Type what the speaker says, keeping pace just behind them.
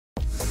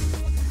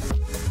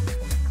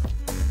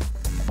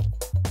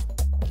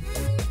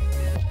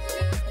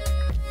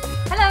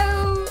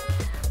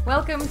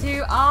welcome to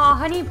our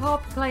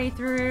HuniePop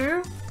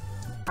playthrough.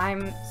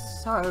 I'm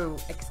so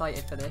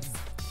excited for this.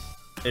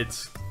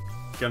 It's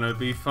gonna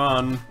be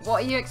fun.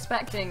 What are you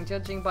expecting,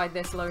 judging by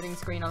this loading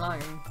screen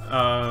alone?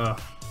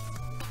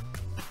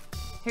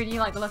 Who do you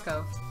like the look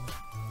of?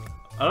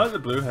 I like the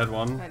blue-haired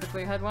one. Like the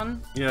blue-haired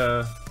one?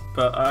 Yeah,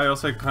 but I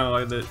also kind of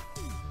like that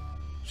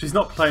she's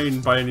not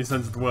plain by any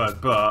sense of the word,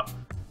 but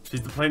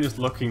she's the plainest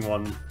looking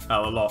one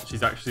out of the lot.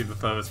 She's actually the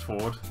furthest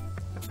forward.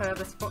 The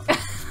furthest forward?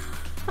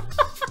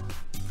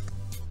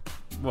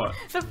 What?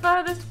 The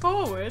furthest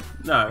forward?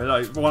 No,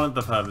 like one of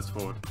the furthest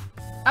forward.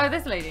 Oh,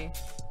 this lady.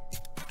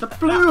 The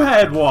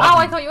blue-haired one! Oh,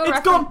 I thought you were It's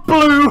got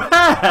blue hair!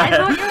 I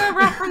thought you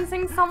were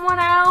referencing someone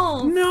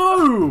else!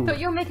 No! I thought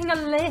you were making a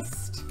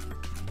list.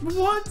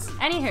 What?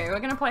 Anywho, we're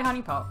gonna play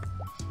HuniePop.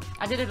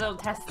 I did a little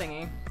test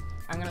thingy.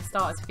 I'm gonna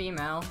start as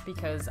female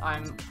because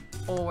I'm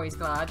always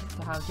glad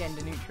to have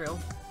gender neutral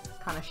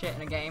kind of shit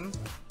in a game.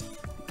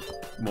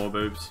 More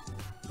boobs.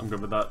 I'm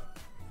good with that.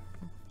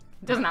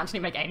 It doesn't actually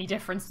make any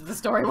difference to the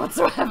story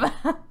whatsoever.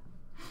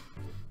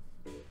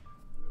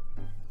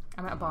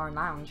 I'm at a bar and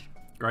lounge.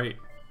 Great.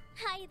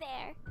 Hi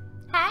there.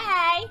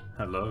 Hey!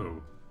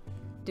 Hello.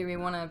 Do we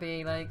want to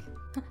be like,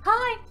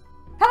 hi!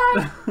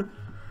 Hi!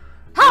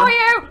 How are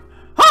you?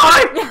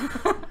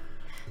 Hi!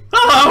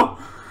 Hello!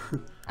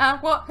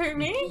 What? Who,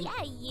 me?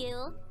 Yeah,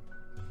 you.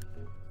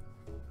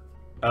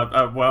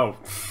 Well.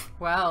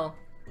 Well.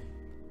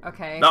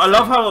 Okay. Now, I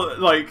love how,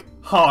 like,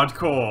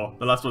 hardcore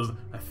the last was,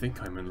 I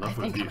think I'm in love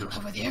with you. I'm in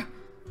love with you.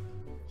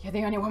 You're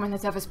the only woman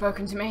that's ever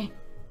spoken to me.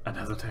 And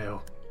has a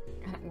tail.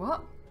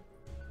 What?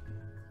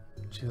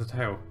 She has a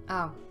tail.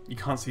 Oh. You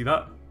can't see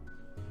that?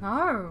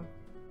 No.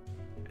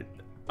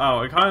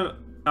 Oh, it kind of...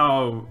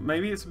 Oh,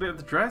 maybe it's a bit of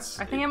the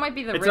dress? I think it might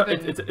be the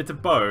ribbon. It's a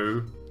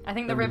bow. I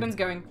think the ribbon's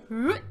going...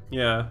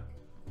 Yeah.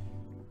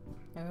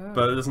 Oh.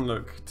 But it doesn't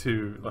look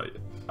too, like...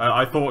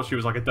 I thought she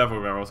was like a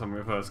devil bear or something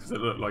at first, because it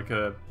looked like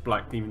a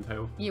black demon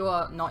tail. You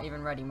are not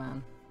even ready,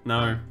 man.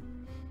 No.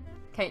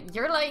 Okay,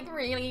 you're like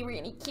really,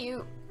 really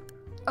cute.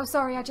 Oh,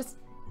 sorry, I just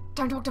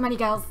don't talk to many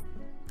girls.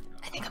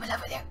 I think I'm in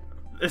love with you.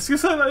 It's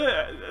just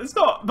it's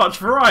not much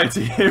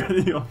variety here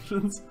in the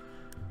options.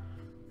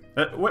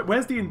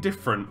 Where's the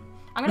indifferent?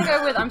 I'm gonna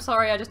go with I'm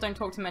sorry, I just don't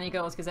talk to many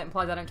girls because it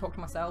implies I don't talk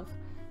to myself.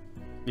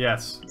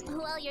 Yes.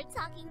 Well, you're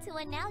talking to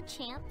one now,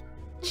 champ.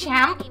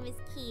 Champ? My name is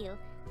Kii.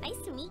 Nice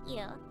to meet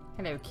you.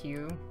 Hello,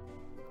 Q.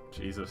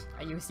 Jesus.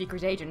 Are you a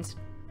secret agent?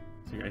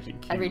 Secret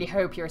Agent Q. I really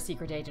hope you're a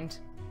secret agent.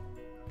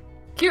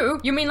 Q?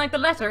 You mean like the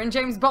letter in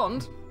James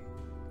Bond?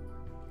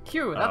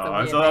 Q, that's a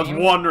weird I was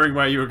name. wondering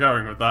where you were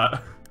going with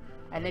that.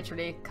 I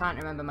literally can't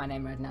remember my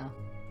name right now.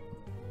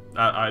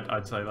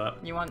 I'd say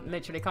that. You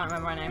literally can't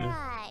remember my name?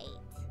 Right.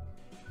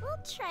 We'll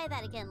try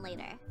that again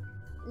later.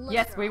 Look,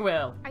 Yes, we girl,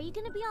 will. Are you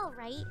gonna be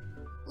alright?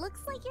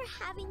 Looks like you're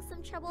having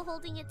some trouble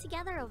holding it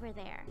together over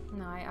there.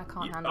 No, I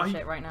can't handle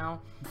shit right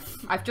now.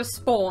 I've just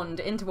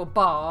spawned into a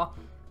bar.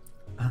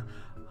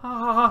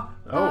 Oh.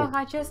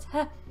 I just...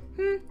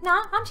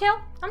 nah, I'm chill.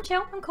 I'm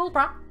chill. I'm cool,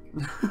 bruh.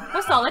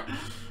 We're solid.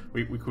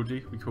 We called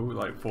you. We called,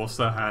 like, forced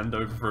her hand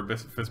over for a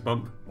fist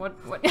bump. What?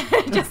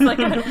 Just like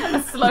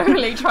a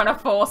slowly trying to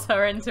force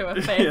her into a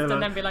fist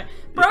and then be like,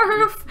 bro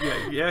hoof!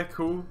 Yeah,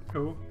 cool.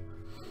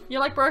 You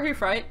like bro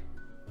hoof, right?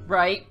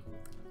 Right.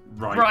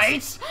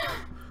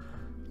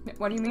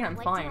 What do you mean I'm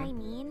fine? What do I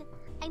mean?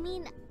 I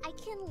mean, I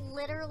can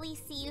literally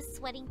see you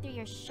sweating through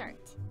your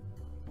shirt.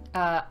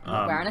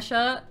 I'm wearing a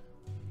shirt.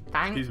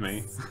 Thanks. Excuse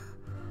me.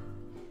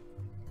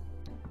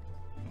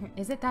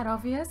 Is it that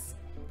obvious?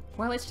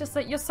 Well, it's just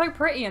that you're so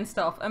pretty and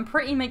stuff, and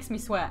pretty makes me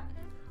sweat.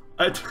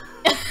 I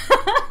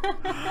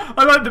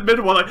like the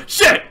middle one, like,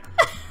 shit!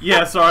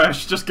 Yeah, sorry, I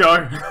should just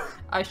go.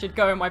 I should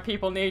go, my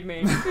people need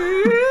me.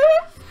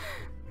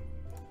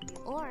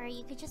 Or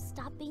you could just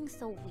stop being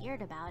so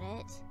weird about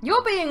it.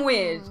 You're being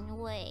weird.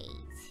 Wait,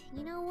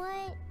 you know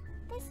what?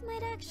 This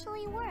might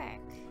actually work.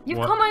 You've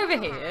What? come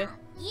over here,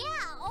 Yeah,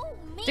 oh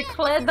man!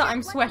 declared that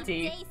I'm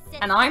sweaty,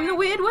 and I'm the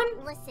weird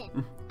one?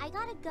 Listen, I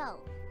gotta go,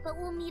 but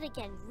we'll meet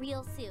again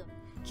real soon.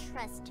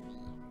 Trust me.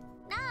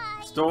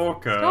 Night!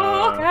 Stalker.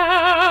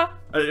 Stalker!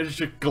 It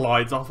just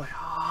glides off like,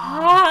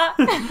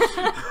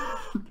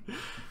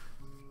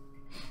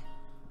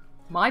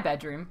 My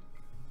bedroom.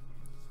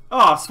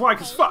 oh,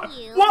 swag as fuck.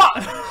 Hey, you.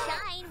 What?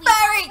 Shine, we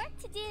Barry! got work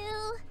to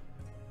do.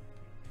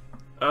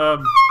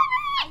 Um,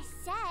 I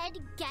said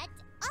get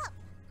up.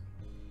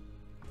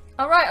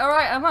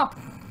 Alright, I'm up.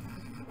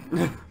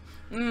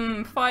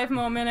 5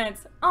 more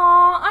minutes.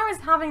 Aw, I was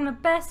having the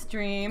best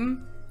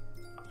dream.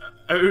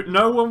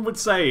 no one would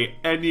say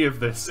any of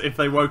this if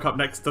they woke up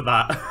next to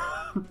that.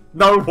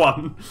 No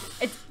one.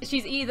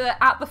 She's either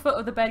at the foot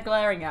of the bed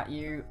glaring at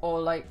you, or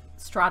like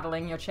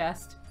straddling your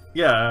chest.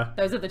 Yeah.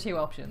 Those are the two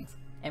options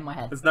in my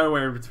head. There's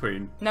nowhere in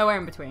between. Nowhere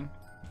in between.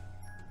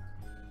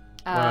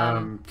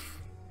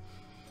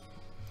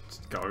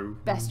 Just go.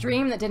 Best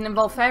dream that didn't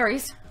involve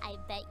fairies. I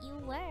bet you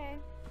were.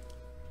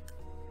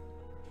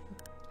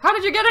 How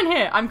did you get in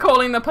here? I'm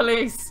calling the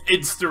police.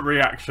 Instant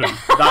reaction.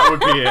 That would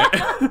be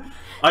it.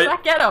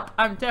 That get up.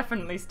 I'm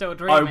definitely still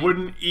dreaming. I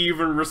wouldn't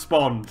even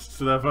respond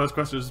to their first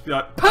question. Just be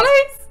like,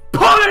 police!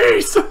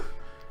 Police!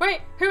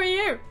 Wait, who are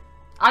you?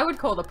 I would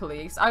call the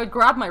police. I would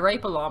grab my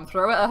rape alarm,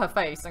 throw it at her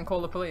face, and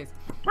call the police.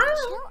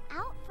 Chill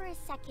out for a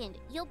second.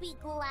 You'll be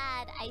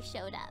glad I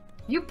showed up.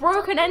 You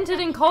broke and entered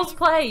in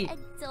cosplay.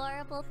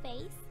 Adorable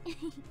face.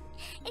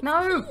 It's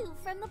No. you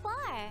from the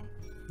bar.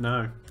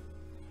 No.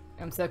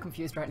 I'm so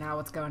confused right now.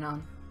 What's going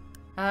on?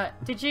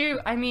 Did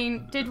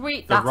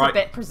we? The That's right- a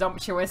bit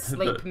presumptuous.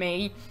 Sleep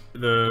me.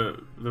 The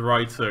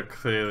writer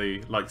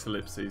clearly likes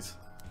ellipses.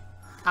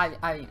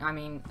 I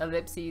mean,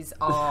 ellipses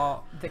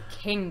are the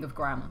king of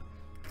grammar.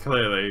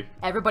 Clearly.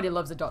 Everybody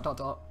loves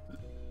a ...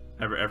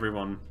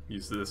 Everyone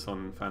uses this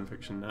on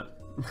fanfiction.net.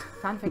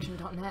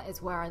 Fanfiction.net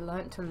is where I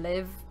learnt to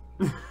live.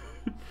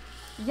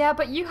 Yeah,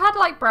 but you had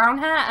like brown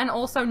hair and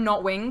also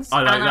not wings.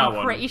 I like and that I'm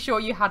one. pretty sure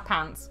you had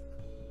pants.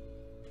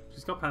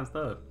 She's got pants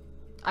there.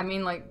 I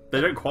mean, like,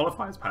 They don't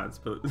qualify as pants,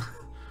 but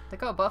they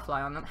got a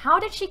butterfly on them. How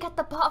did she get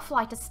the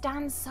butterfly to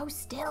stand so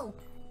still?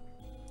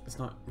 it's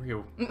not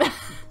real.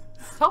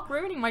 Stop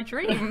ruining my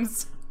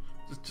dreams.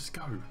 Just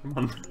go. Come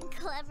on.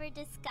 Clever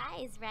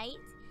disguise, right?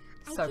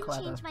 So I can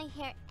clever. change my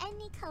hair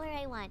any color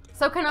I want.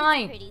 So can It's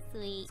I. pretty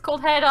sweet. It's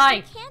called hair You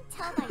dye. can't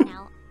tell by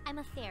now. I'm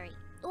a fairy.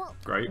 Well,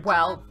 Great.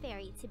 Well, a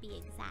fairy to be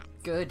exact.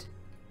 good.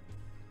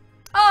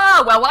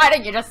 Oh, well, why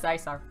didn't you just say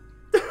so?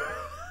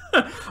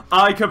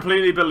 I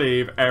completely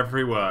believe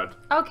every word.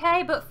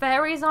 Okay, but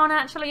fairies aren't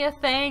actually a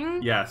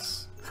thing.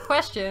 Yes.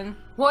 Question: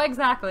 what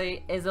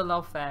exactly is a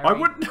love fairy? I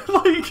wouldn't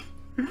like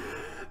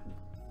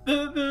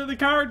the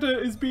character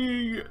is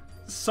being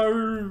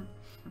so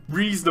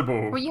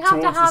reasonable. Well, you have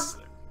to towards have this-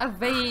 a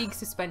vague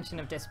suspension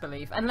of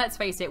disbelief, and let's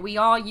face it, we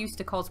are used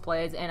to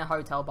cosplayers in a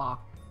hotel bar.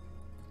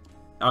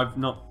 I've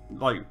not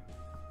like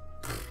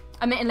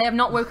Admittedly, I've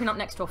not woken up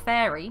next to a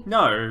fairy.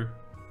 no.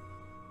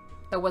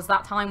 There was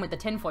that time with the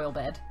tinfoil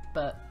bed,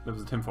 but There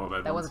was a tinfoil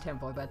bed. there was a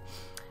tinfoil bed.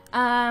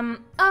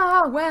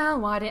 Oh well,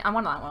 why didn't I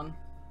want that one?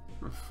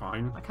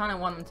 Fine. I kind of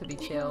want them to be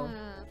chill.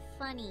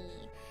 Funny.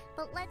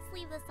 But let's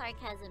leave the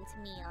sarcasm to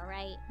me,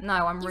 alright? No,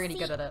 I'm You really see,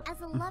 good at it.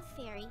 As a love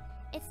fairy,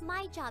 it's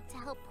my job to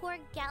help poor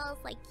gals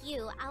like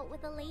you out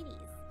with the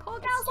ladies. Poor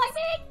girls like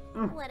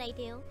me. What I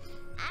do.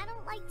 I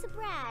don't like to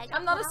brag.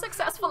 I'm not but a I'll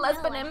successful have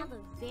you know lesbian. I have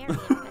a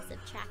very impressive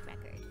track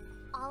record.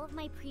 All of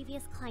my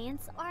previous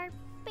clients are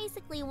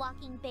basically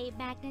walking babe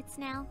magnets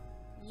now.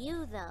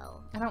 You,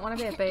 though. I don't want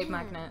to be a babe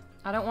magnet.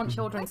 I don't want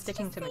children Let's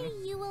sticking just to say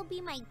me. you will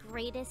be my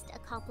greatest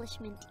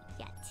accomplishment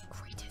yet.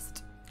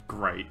 Greatest.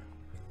 Great.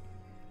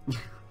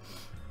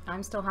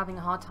 I'm still having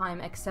a hard time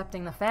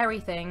accepting the fairy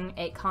thing.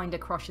 It kind of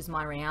crushes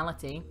my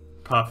reality.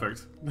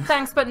 Perfect.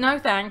 Thanks, but no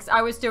thanks.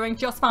 I was doing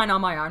just fine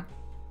on my own.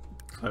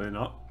 Clearly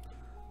not.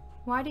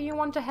 Why do you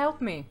want to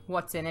help me?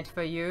 What's in it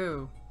for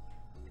you?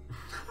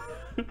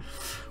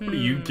 What do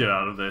you get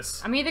out of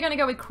this? I'm either going to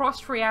go with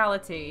crushed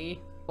reality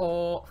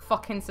or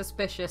fucking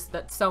suspicious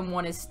that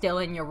someone is still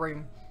in your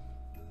room.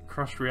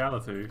 Crushed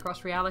reality.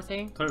 Crushed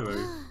reality?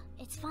 Totally.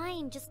 It's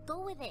fine, just go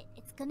with it.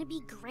 It's gonna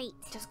be great.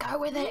 Just go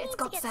with We it. need It's to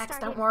got get sex,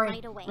 started don't worry.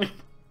 Right away.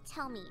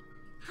 Tell me,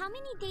 how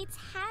many dates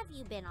have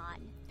you been on?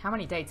 How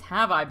many dates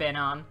have I been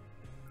on?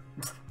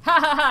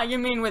 Hahaha, you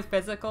mean with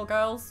physical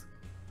girls?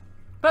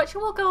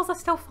 Virtual girls are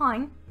still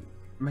fine.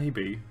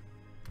 Maybe.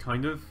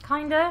 Kind of.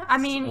 Kinda. I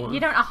mean, Sort you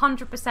of. don't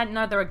 100%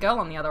 know they're a girl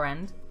on the other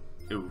end.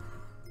 Ooh.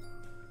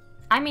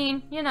 I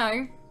mean, you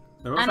know,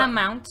 There was an that,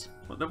 amount.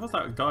 There was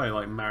that guy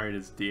like married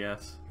his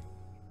DS.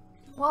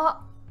 What?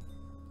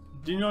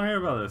 Do you not hear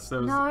about this? There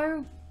was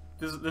No.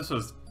 this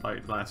was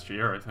like last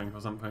year, I think,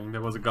 or something. There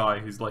was a guy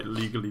who's like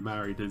legally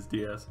married his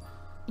DS.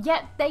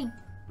 Yet they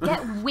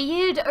get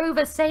weird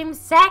over same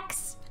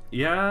sex?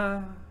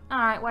 Yeah.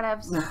 Alright,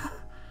 whatevs.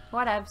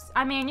 Whatevs.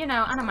 I mean, you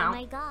know, an Oh my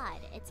amount. god,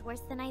 it's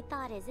worse than I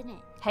thought, isn't it?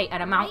 Hey,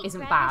 an amount Right, isn't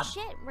grab bad.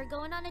 Your shit, we're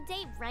going on a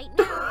date right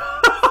now.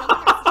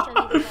 Someone has to show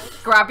you the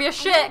ropes. Grab your And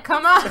shit, that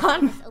come place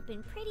on! is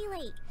open pretty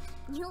late.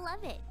 You'll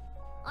love it.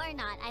 Or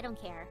not, I don't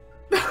care.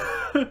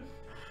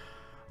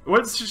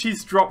 Once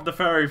she's dropped the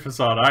fairy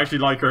facade, I actually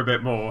like her a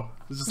bit more.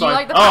 It's just You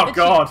like, the fact oh that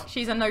god.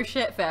 she's a no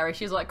shit fairy.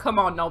 She's like, come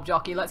on, knob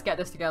jockey, let's get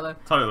this together.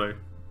 Totally.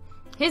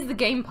 Here's the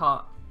game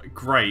part.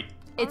 Great.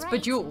 It's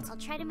Alright, bejeweled. I'll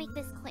try to make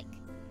this quick.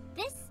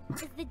 This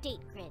is the date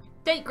grid.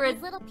 Date grid.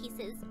 These little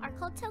pieces are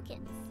called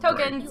tokens.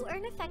 Tokens. You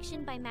earn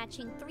affection by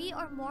matching 3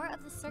 or more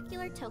of the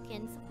circular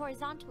tokens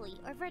horizontally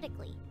or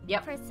vertically.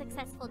 Yep. For a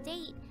successful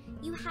date,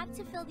 you have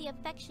to fill the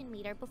affection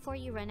meter before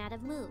you run out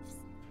of moves.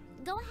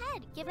 Go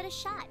ahead, give it a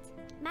shot.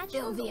 Match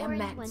Fill those the orange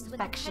immense ones with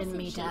the affection crescent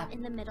meter. shape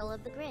in the middle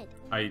of the grid.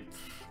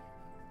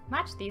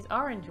 Match these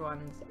orange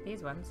ones.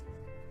 These ones.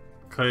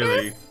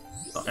 Clearly,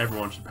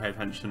 everyone should pay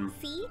attention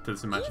See? to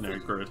this imaginary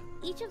Easy. grid.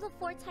 Each of the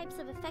 4 types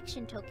of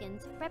affection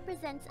tokens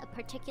represents a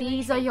particular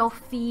These are trait. your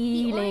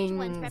The orange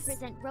ones feelings.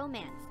 represent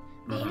romance,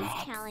 blue is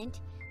talent,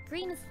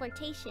 green is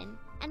flirtation,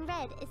 and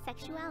red is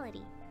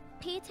sexuality.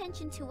 Pay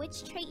attention to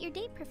which trait your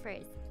date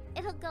prefers.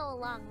 It'll go a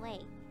long way.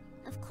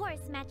 Of course,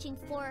 matching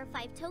 4 or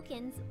 5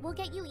 tokens will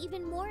get you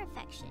even more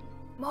affection.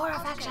 More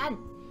I'll show affection!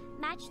 you.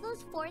 Match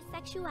those 4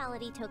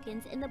 sexuality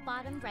tokens in the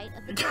bottom right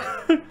of the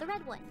card, the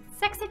red ones.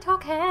 Sexy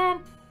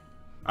token!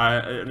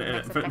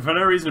 For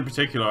no reason in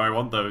particular, I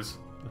want those.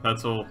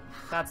 That's all.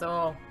 That's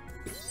all.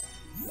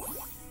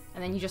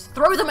 And then you just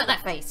throw them at their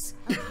face!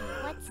 Okay,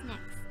 what's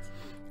next?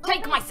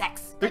 Take my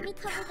sex! Let me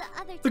cover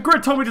the other The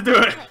grid told me to do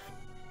it! quick.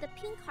 The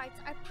pink hearts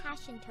are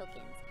passion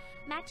tokens.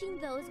 Matching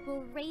those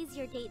will raise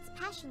your date's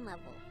passion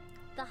level.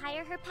 The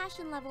higher her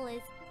passion level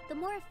is, the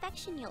more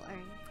affection you'll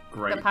earn.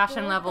 Great. The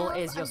passion Gold level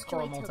bells is your are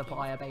score joy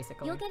multiplier, tokens.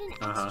 basically. You'll get an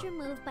extra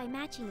move by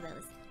matching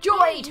those. Joy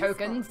Very useful.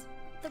 tokens!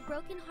 The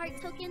broken heart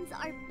tokens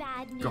are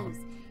bad news. God.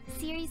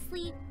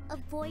 Seriously,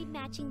 avoid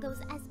matching those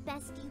as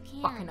best you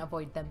can. Fucking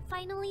avoid them.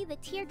 Finally, the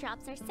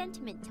teardrops are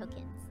sentiment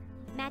tokens.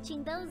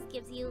 Matching those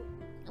gives you,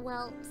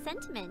 well,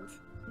 sentiment.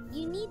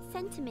 You need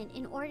sentiment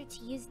in order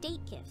to use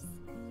date gifts.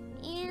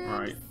 And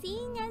Right.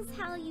 seeing as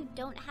how you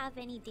don't have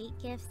any date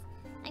gifts,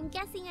 I'm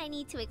guessing I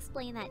need to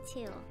explain that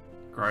too.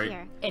 Great.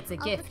 Here, It's a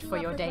I'll gift hook you for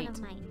up your with date. One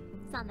of mine.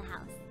 It's on the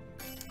house.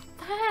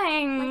 Like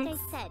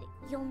Thanks! I said,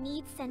 you'll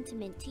need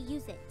sentiment to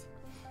use it.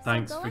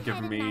 Thanks So go for ahead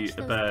giving and me match a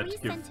those bear 3 to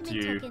give to sentiment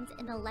you. tokens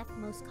in the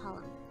leftmost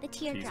column, the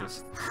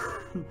teardrops.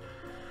 Jesus.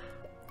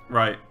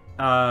 Right.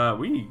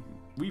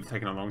 We've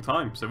taken a long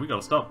time, so we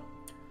gotta stop.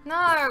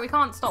 No, we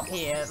can't stop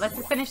here.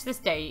 Let's finish this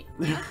date.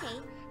 Okay,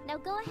 now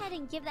go ahead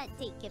and give that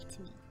date gift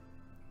to me.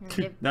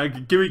 Give, Now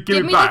give give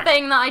it me back. the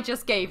thing that I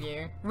just gave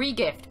you.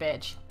 Re-gift,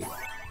 bitch.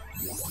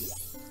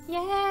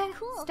 Yeah,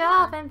 Cool,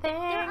 stuff huh? and things.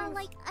 There are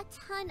like a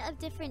ton of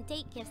different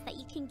date gifts that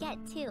you can get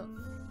too.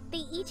 They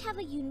each have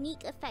a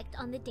unique effect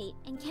on the date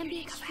and can be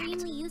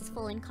extremely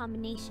useful in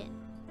combination.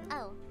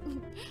 Oh,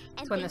 and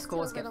when the thanks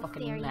scores to a get little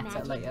fucking fairy meta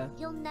magic, later.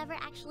 you'll never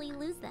actually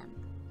lose them.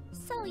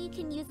 So you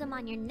can use them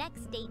on your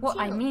next date What too.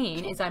 I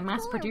mean is I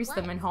mass-produced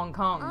them in Hong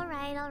Kong.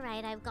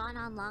 Alright, I've gone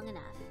on long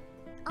enough.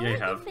 I'll Yeah, you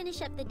let you have.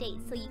 finish up the date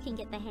so you can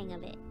get the hang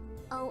of it.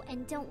 Oh,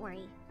 and don't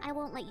worry, I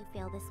won't let you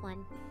fail this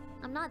one.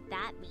 I'm not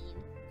that mean.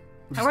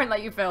 I won't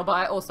let you fail, but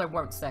I also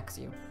won't sex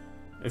you.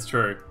 It's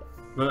true.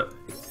 But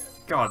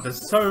God,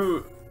 there's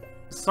so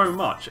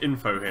much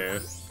info here.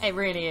 It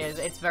really is.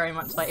 It's very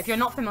much like, if you're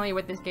not familiar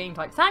with this game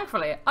type,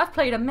 thankfully, I've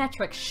played a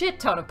metric shit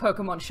ton of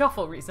Pokemon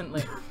Shuffle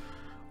recently.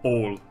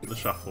 All the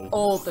shuffle.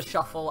 All the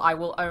shuffle. I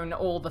will own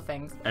all the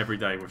things. Every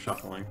day we're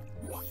shuffling.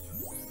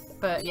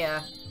 But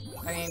yeah,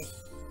 I mean,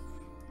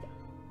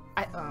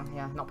 oh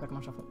yeah, not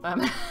Pokemon Shuffle.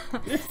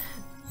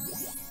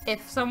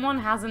 If someone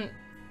hasn't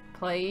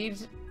played,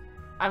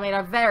 I mean,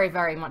 I very,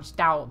 very much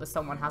doubt that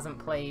someone hasn't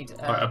played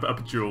A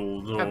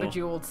bejeweled or... a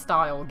bejeweled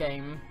style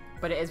game,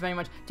 but it is very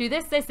much do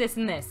this, this, this,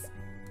 and this.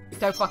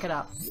 Don't fuck it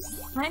up.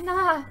 Like,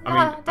 nah,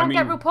 don't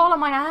get mean- RuPaul on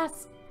my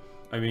ass.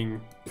 I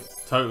mean,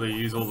 totally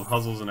use all the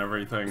puzzles and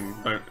everything.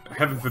 Don't,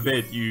 heaven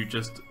forbid you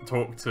just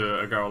talk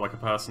to a girl like a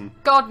person.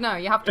 God no,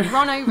 you have to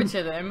run over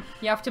to them.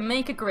 You have to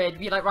make a grid.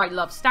 Be like, right,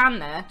 love,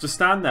 stand there. Just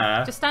stand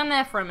there. Just stand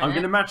there for a minute. I'm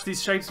gonna match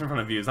these shapes in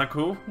front of you. Is that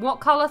cool? What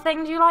color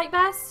thing do you like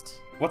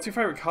best? What's your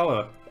favorite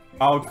color?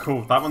 Oh,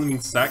 cool. That one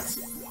means sex.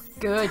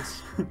 Good.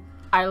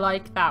 I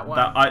like that one.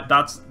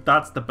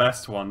 That's the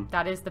best one.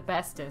 That is the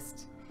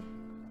bestest.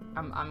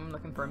 I'm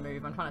looking for a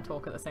move. I'm trying to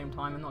talk at the same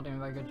time. I'm not doing a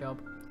very good job.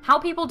 How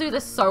people do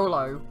this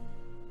solo?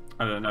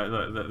 I don't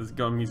know. There's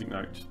got a music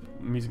note. Just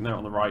music note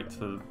on the right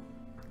to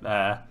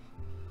there.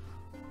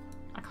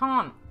 I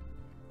can't.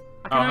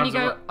 I Oh, can only how's it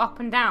go work? up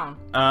and down.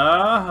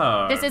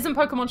 Oh. This isn't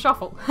Pokemon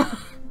Shuffle.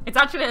 It's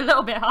actually a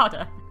little bit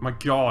harder. My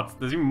God,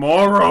 there's even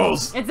more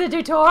rules. It's a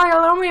tutorial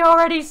and we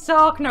already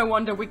suck. No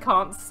wonder we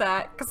can't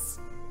sex.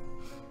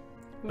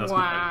 That's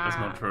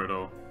not true at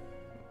all.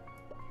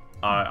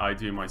 I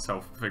do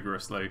myself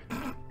vigorously.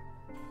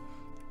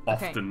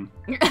 Okay. Often.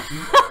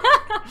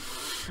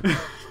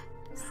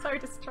 So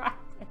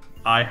distracting.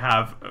 I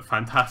have a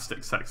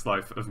fantastic sex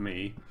life of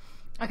me.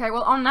 Okay,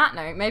 well, on that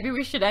note, maybe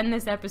we should end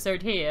this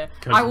episode here.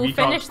 'Cause I will we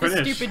can't finish the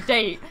finish. stupid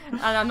date,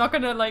 and I'm not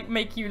gonna, like,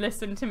 make you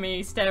listen to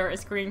me stare at a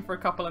screen for a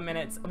couple of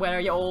minutes where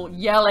you're all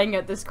yelling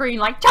at the screen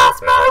like,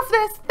 just move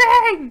this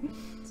thing!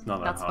 It's not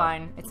that That's hard.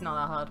 fine. It's not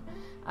that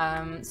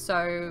hard.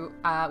 So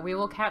we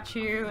will catch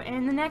you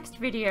in the next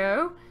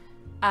video,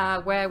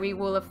 where we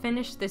will have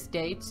finished this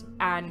date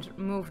and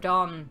moved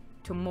on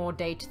to more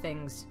date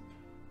things.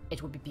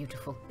 It will be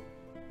beautiful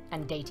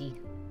and datey.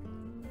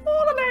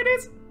 All the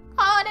ladies.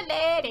 All the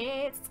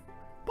ladies.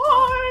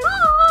 Bye.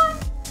 Bye.